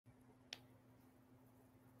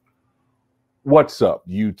What's up,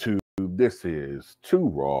 YouTube? This is Too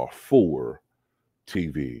Raw for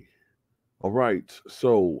TV. All right,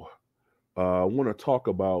 so I want to talk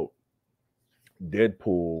about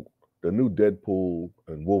Deadpool, the new Deadpool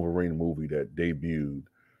and Wolverine movie that debuted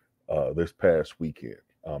this past weekend.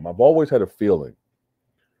 I've always had a feeling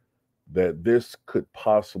that this could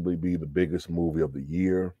possibly be the biggest movie of the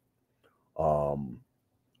year. Um,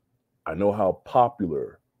 I know how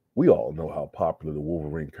popular, we all know how popular the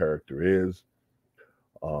Wolverine character is.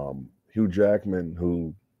 Hugh Jackman,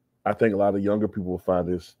 who I think a lot of younger people will find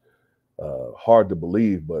this hard to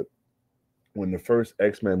believe, but when the first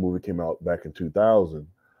X-Men movie came out back in 2000,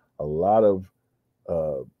 a lot of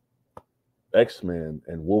uh, X-Men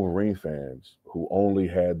and Wolverine fans who only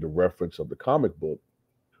had the reference of the comic book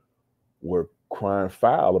were crying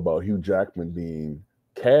foul about Hugh Jackman being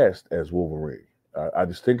cast as Wolverine. I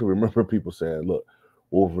distinctly remember people saying, "Look,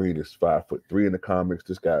 Wolverine is 5'3" in the comics.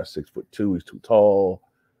 This guy is 6'2". He's too tall."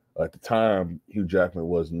 At the time, Hugh Jackman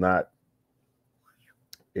was not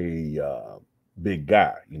a big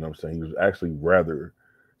guy. You know what I'm saying? He was actually rather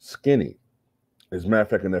skinny. As a matter of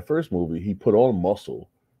fact, in that first movie, he put on muscle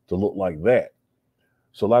to look like that.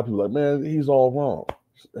 So a lot of people are like, man, he's all wrong.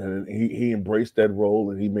 And he embraced that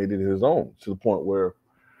role and he made it his own to the point where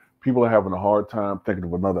people are having a hard time thinking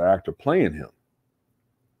of another actor playing him,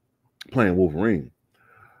 playing Wolverine.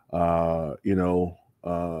 Uh, you know,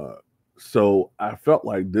 uh, so I felt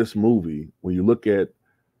like this movie, uh, when you look at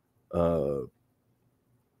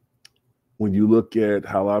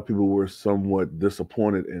how a lot of people were somewhat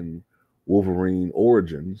disappointed in Wolverine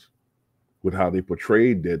Origins with how they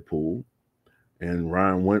portrayed Deadpool, and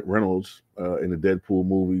Ryan Reynolds in the Deadpool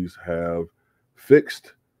movies have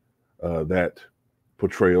fixed that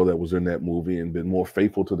portrayal that was in that movie and been more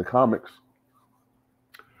faithful to the comics.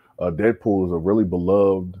 Deadpool is a really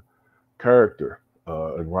beloved character,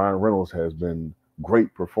 and Ryan Reynolds has been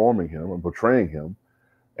great performing him and portraying him,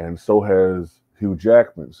 and so has Hugh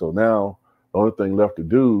Jackman. So now the only thing left to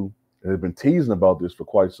do, and they've been teasing about this for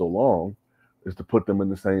quite so long, is to put them in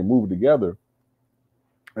the same movie together.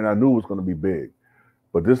 And I knew it was going to be big,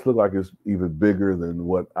 but this looked like it's even bigger than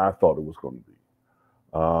what I thought it was going to be.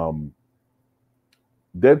 Um,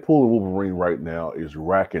 Deadpool and Wolverine right now is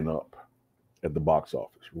racking up at the box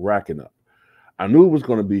office, racking up. I knew it was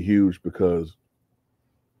going to be huge because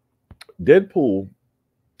Deadpool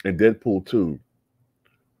and Deadpool 2,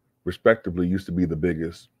 respectively, used to be the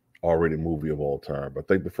biggest R-rated movie of all time. I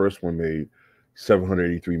think the first one made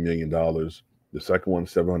 $783 million. The second one,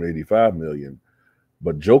 $785 million.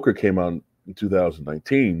 But Joker came out in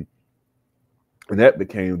 2019, and that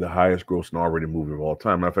became the highest grossing R-rated movie of all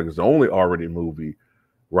time. Matter of fact, it's the only R-rated movie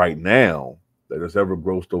right now that has ever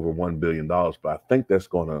grossed over $1 billion. But I think that's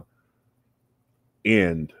going to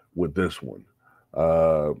end with this one.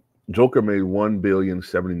 Joker made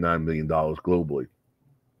 $1,079,000,000 globally.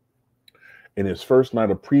 In its first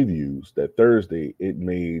night of previews, that Thursday, it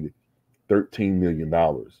made $13 million.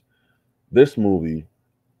 This movie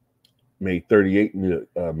made $38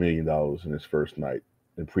 million in its first night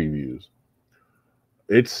in previews.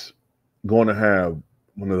 It's going to have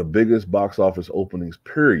one of the biggest box office openings,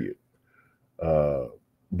 period.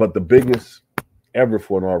 But the biggest ever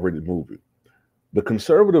for an R-rated movie. The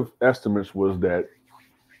conservative estimates was that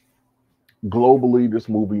globally, this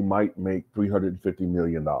movie might make $350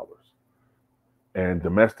 million. And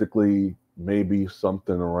domestically, maybe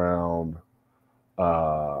something around,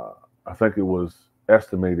 I think it was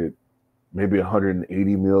estimated maybe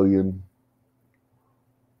 180 million,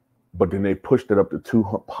 but then they pushed it up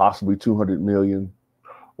to possibly 200 million.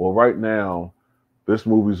 Well, right now, this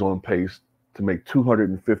movie's on pace to make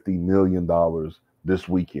 $250 million this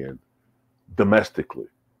weekend domestically.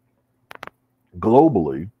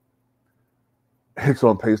 Globally, it's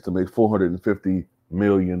on pace to make $450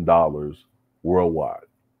 million worldwide.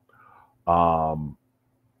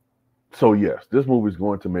 So yes, this movie is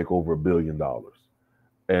going to make over $1 billion,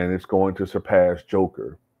 and it's going to surpass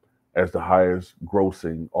Joker as the highest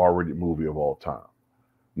grossing R-rated movie of all time.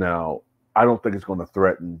 Now, I don't think it's going to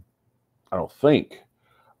threaten. I don't think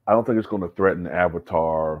it's going to threaten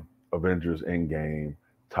Avatar, Avengers Endgame,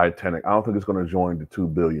 Titanic. I don't think it's going to join the 2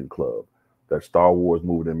 billion club. That Star Wars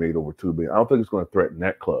movie that made over 2 billion. I don't think it's going to threaten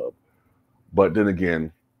that club. But then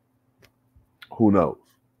again, who knows?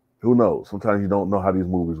 Who knows? Sometimes you don't know how these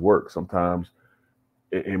movies work. Sometimes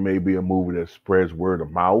it may be a movie that spreads word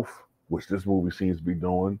of mouth, which this movie seems to be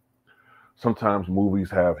doing. Sometimes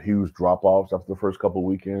movies have huge drop-offs after the first couple of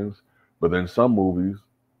weekends. But then some movies,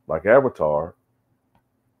 like Avatar,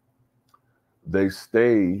 they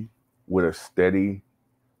stay with a steady,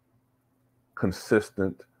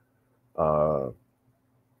 consistent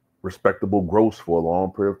respectable gross for a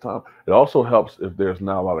long period of time. It also helps if there's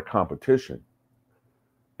not a lot of competition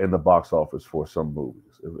in the box office for some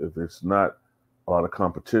movies. If it's not a lot of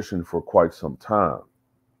competition for quite some time.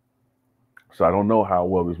 So I don't know how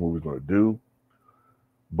well this movie's going to do,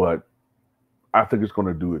 but I think it's going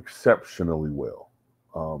to do exceptionally well.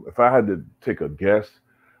 If I had to take a guess,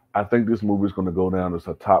 I think this movie is going to go down as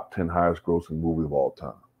a top 10 highest grossing movie of all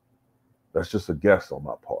time. That's just a guess on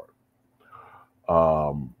my part.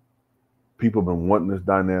 People have been wanting this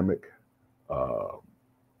dynamic.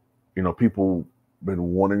 People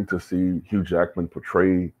been wanting to see Hugh Jackman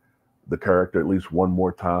portray the character at least one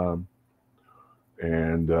more time.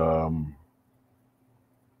 And from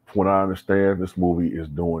what I understand, this movie is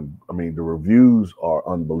doing, the reviews are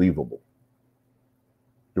unbelievable.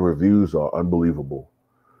 The reviews are unbelievable.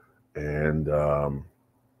 And,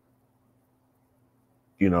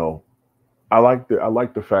 I like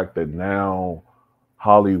the fact that now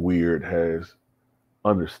Hollywood has they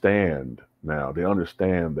understand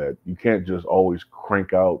that you can't just always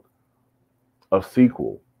crank out a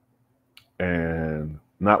sequel and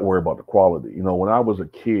not worry about the quality. When I was a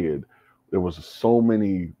kid, there was so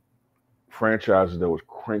many franchises that was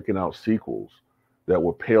cranking out sequels that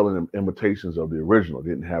were pale in imitations of the original. They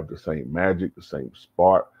didn't have the same magic, the same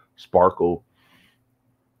sparkle,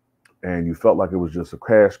 and you felt like it was just a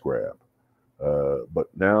cash grab. But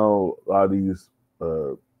now a lot of these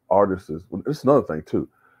artists, it's another thing too.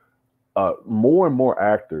 More and more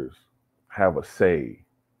actors have a say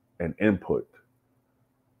and input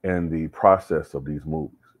in the process of these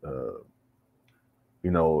movies.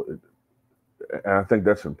 And I think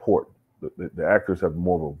that's important. The actors have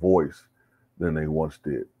more of a voice than they once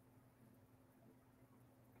did.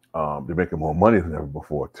 They're making more money than ever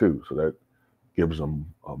before too, so that gives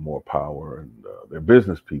them more power, and they're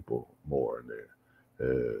business people more in there.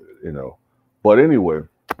 But anyway,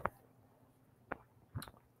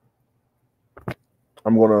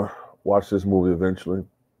 I'm gonna watch this movie eventually.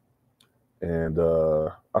 And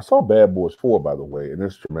I saw Bad Boys 4, by the way, and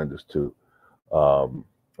it's tremendous too. I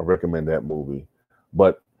recommend that movie.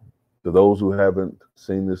 But to those who haven't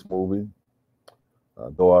seen this movie,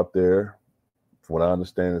 go out there. From what I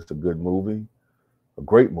understand, it's a good movie, a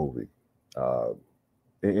great movie. And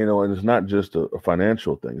it's not just a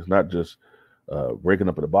financial thing. It's not just breaking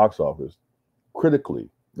up at the box office. Critically,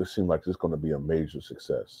 this seems like it's going to be a major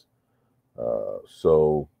success.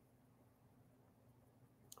 So,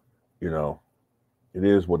 it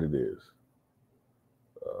is what it is.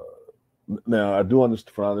 Now, I do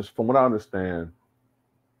understand, from what I understand,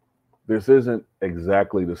 this isn't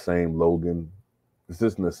exactly the same Logan. This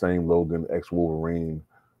isn't the same Logan ex-Wolverine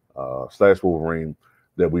 / Wolverine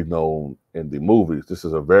that we've known in the movies. This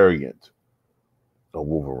is a variant of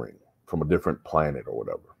Wolverine from a different planet or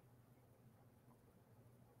whatever.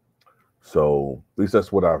 So at least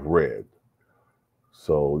that's what I've read.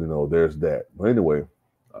 So, there's that. But anyway,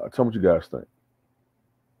 tell me what you guys think.